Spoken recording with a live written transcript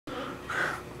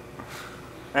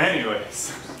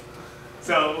Anyways,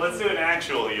 so let's do an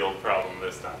actual yield problem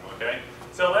this time, okay?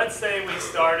 So let's say we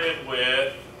started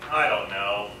with, I don't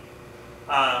know,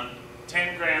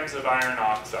 10 grams of iron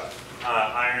oxide,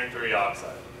 iron 3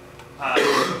 oxide.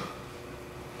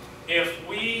 If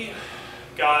we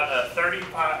got a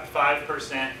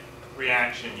 35%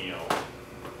 reaction yield,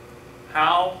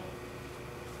 how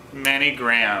many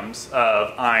grams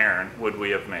of iron would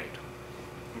we have made?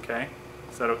 Okay,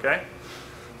 is that okay?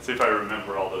 Let's see if I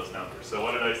remember all those numbers. So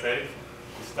what did I say?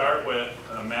 We start with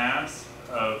a mass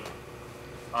of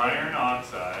iron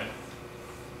oxide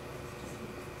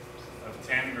of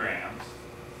 10 grams.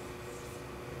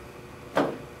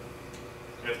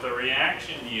 If the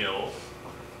reaction yield,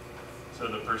 so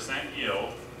the percent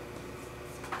yield,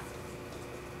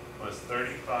 was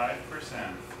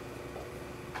 35%,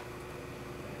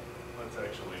 let's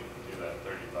actually do that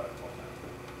 35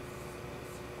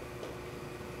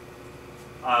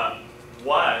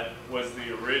 what was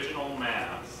the original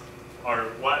mass,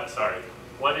 or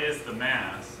what is the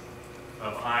mass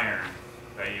of iron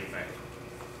that you made?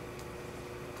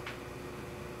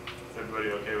 Is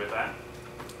everybody okay with that?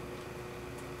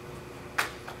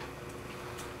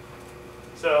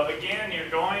 So again,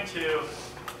 you're going to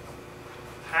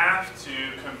have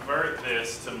to convert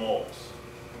this to moles,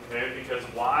 okay? Because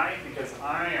why? Because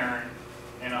iron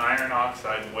and iron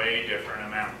oxide weigh different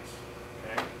amounts,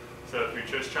 okay? So if you're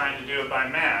just trying to do it by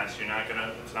mass,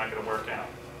 it's not gonna work out.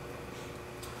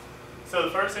 So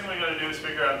the first thing we got to do is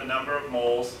figure out the number of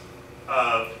moles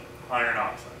of iron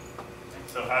oxide. Okay,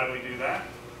 so how do we do that?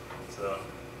 So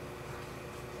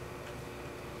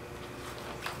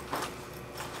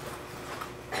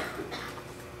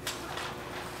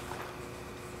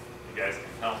you guys can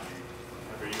help me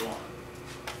whenever you want.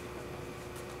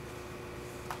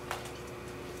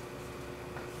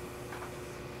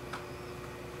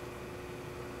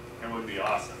 It would be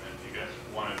awesome if you guys,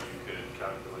 one of you could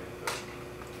calculate the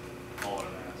molar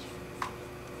mass.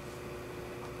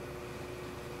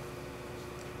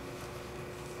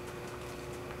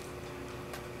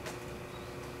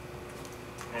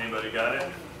 Anybody got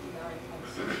it?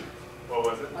 What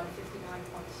was it? 159.69.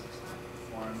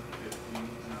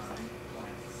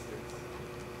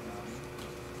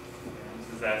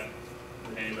 159.69. Is that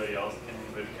anybody else? Can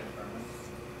anybody confirm it?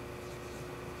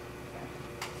 Okay.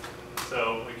 So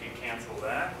we can cancel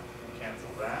that and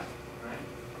cancel that, right?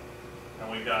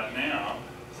 And we got now,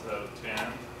 so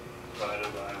 10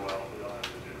 divided by, well, we don't have to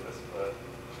do this, but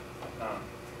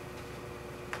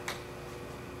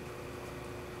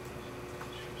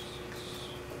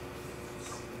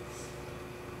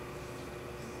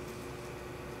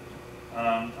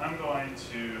I'm going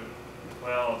to,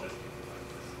 well, I'll just keep it like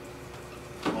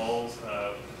this. Moles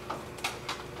of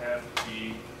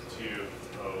Fe2O3.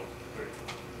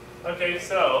 Okay,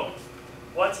 so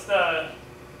what's the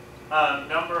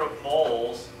number of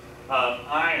moles of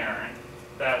iron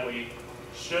that we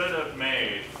should have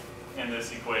made in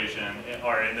this equation,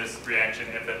 or in this reaction,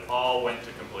 if it all went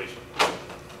to completion?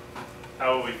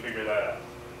 How will we figure that out?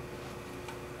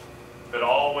 If it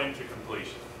all went to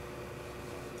completion.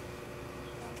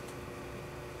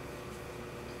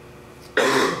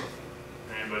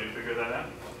 Anybody figure that out?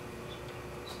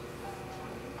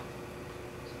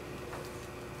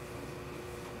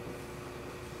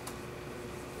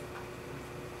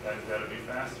 Guys gotta be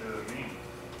faster than me.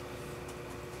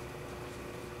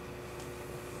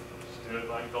 Just do it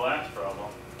like the last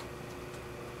problem.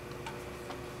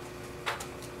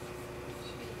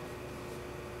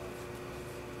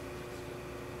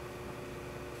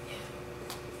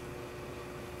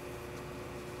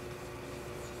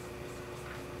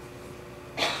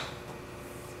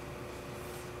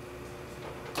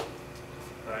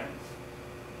 Right?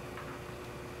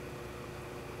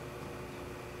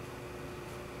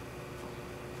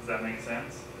 Does that make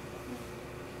sense?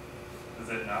 Does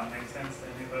it not make sense to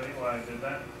anybody why I did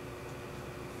that?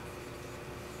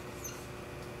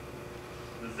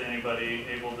 Is anybody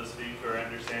able to speak or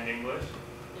understand English?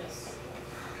 Yes.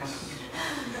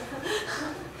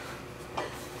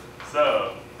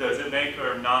 So, does it make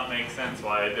or not make sense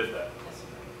why I did that? Yes.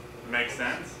 It makes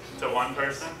sense to one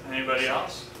person? Anybody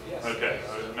else? Yes. Okay,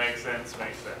 it makes sense,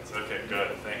 makes sense. Okay,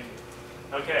 good, thank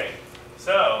you. Okay,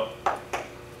 so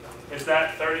is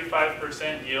that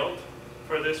 35% yield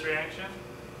for this reaction?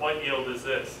 What yield is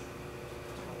this?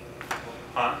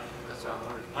 Huh? That's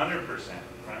 100. 100%,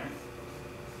 right?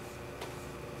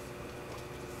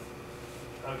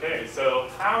 Okay, so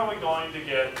how are we going to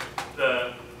get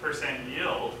the percent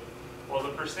yield? Well, the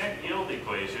percent yield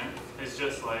equation is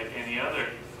just like any other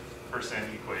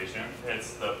percent equation.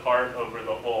 It's the part over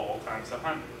the whole times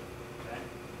 100. Okay?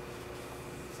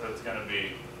 So it's going to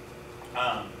be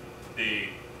the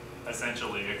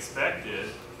essentially expected,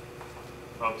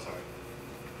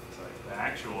 the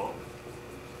actual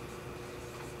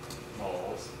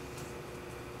moles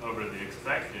over the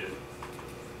expected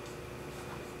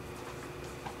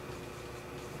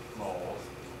moles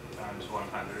times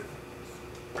 100%.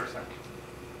 Okay.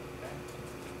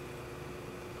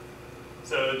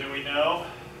 So do we know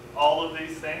all of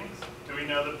these things? Do we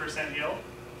know the percent yield?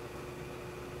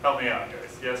 Help me out,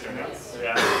 guys. Yes or no? Yes.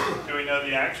 Yeah. Do we know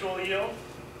the actual yield?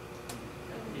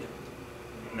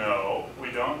 No,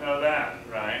 we don't know that,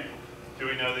 right? Do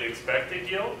we know the expected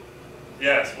yield?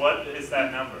 Yes. What is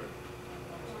that number?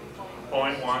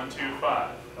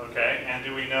 0.125. Okay. And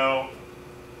do we know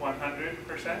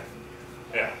 100%?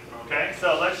 Yeah. Okay.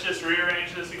 So let's just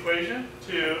rearrange this equation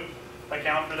to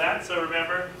account for that. So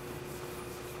remember,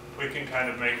 we can kind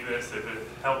of make this, if it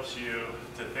helps you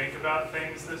to think about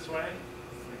things this way,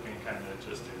 we can kind of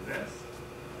just do this.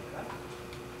 Okay.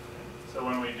 So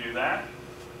when we do that,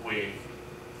 we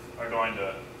are going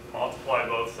to multiply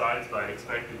both sides by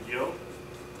expected yield.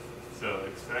 So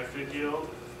expected yield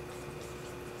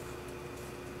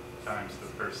times the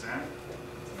percent,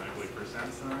 it's an ugly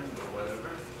percent sign, but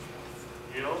whatever,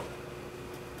 yield,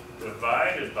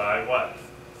 divided by what?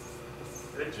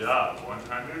 Good job,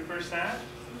 100%.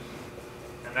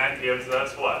 And that gives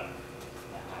us what?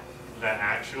 The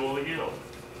actual yield.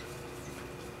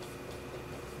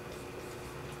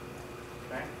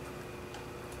 Okay?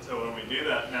 So when we do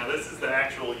that, now this is the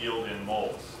actual yield in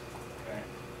moles. Okay?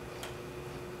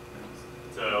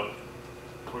 So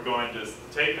we're going to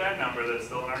take that number that's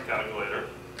still in our calculator,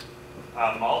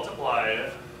 multiply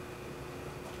it.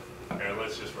 Here,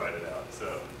 let's just write it out.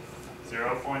 So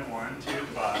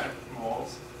 0.125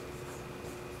 moles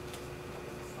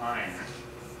iron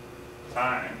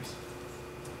times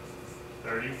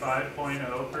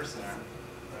 35.0%,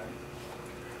 right?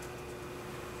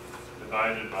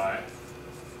 Divided by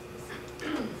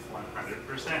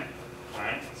 100%,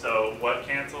 right? So what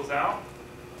cancels out?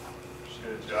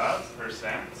 Good job,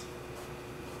 percent,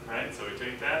 right? So we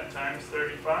take that times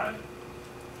 35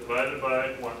 divided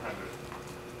by 100.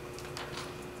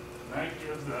 That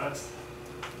gives us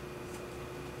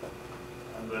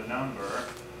the number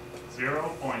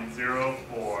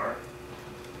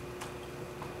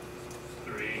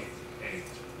 0.0438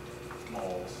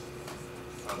 moles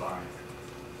of iron.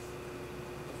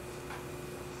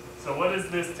 So what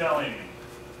is this telling me?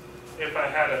 If I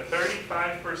had a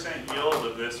 35% yield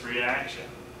of this reaction,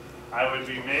 I would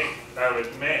make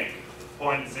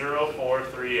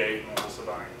 0.0438 moles of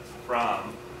iron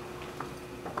from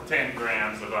 10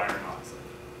 grams of iron oxide.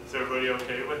 Is everybody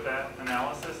okay with that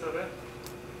analysis of it?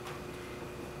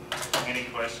 Any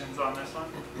questions on this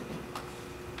one?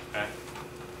 Okay.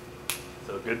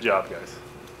 So good job, guys.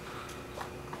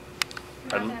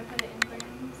 You're not going to put it in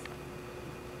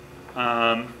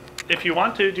grams? If you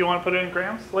want to, do you want to put it in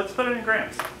grams? Let's put it in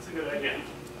grams. That's a good idea.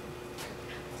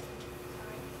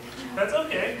 That's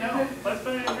okay. No, let's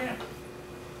put it in grams.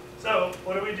 So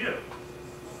what do we do?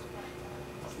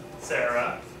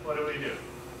 Sarah, what do we do?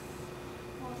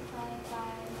 Multiply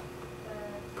by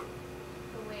the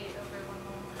weight over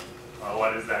 1 molar.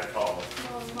 What is that called?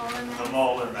 Molar mass. The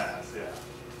molar mass, yeah.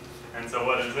 And so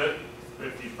what is it?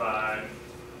 55.85.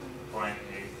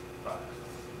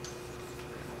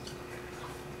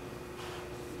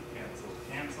 Cancel,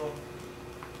 cancel.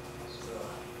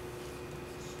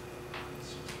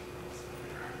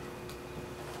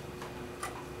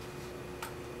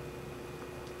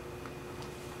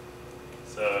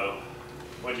 So,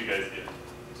 what'd you guys get?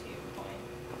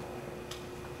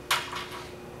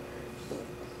 2.4.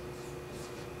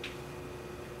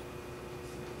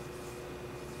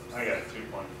 I got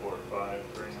 2.45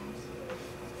 grams.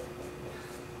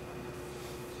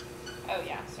 Oh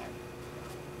yeah, sorry.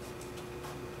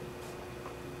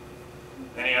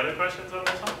 Any other questions on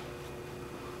this one?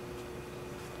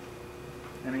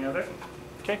 Any other?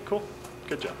 Okay, cool.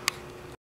 Good job.